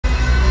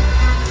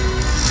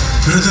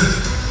Brother,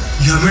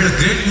 you have made a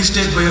great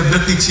mistake by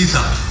abducting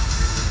Sita.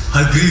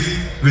 Her grief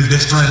will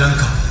destroy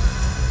Lanka.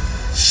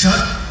 Shut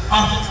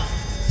up!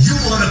 You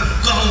are a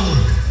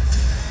coward!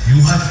 You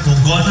have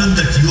forgotten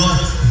that you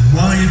are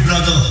my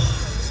brother.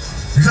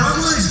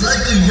 Rama is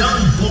like a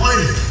young boy.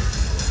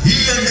 He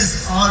and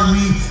his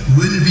army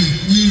will be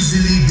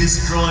easily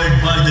destroyed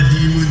by the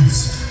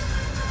demons.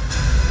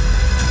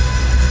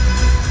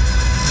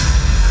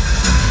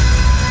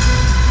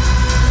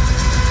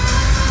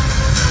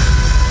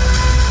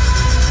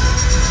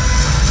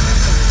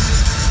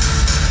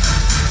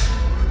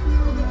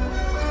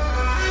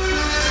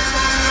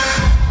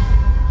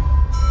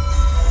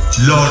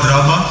 Lord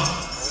Rama,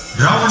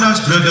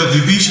 Ravana's brother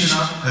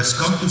Vibhishana has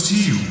come to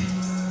see you.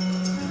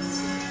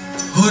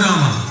 Oh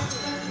Rama,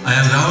 I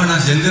am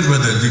Ravana's younger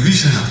brother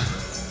Vibhishana.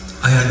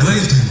 I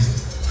advised him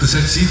to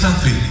set Sita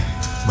free,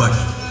 but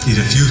he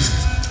refused.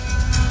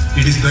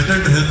 It is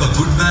better to help a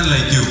good man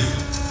like you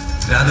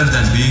rather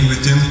than being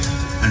with him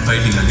and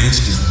fighting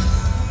against him.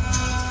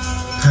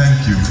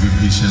 Thank you,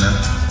 Vibhishana.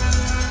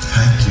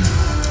 Thank you.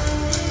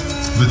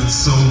 With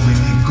so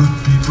many good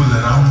people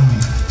around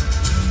me,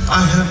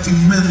 I have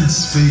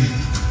immense faith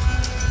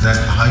that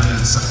I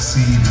will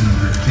succeed in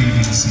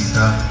retrieving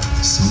Sita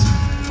soon.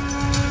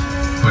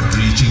 But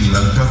reaching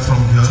Lanka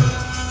from here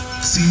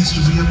seems to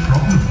be a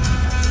problem.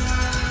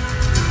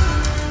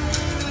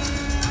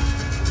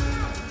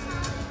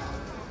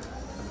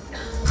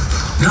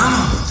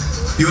 Rama,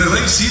 your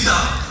wife Sita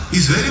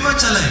is very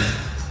much alive.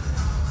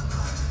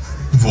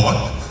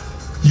 What?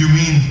 You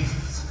mean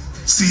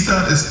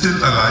Sita is still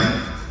alive?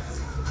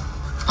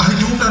 I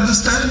don't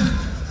understand.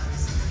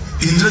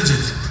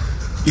 Indrajit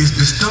is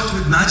bestowed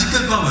with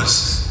magical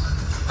powers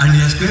and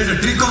he has played a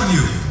trick on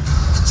you.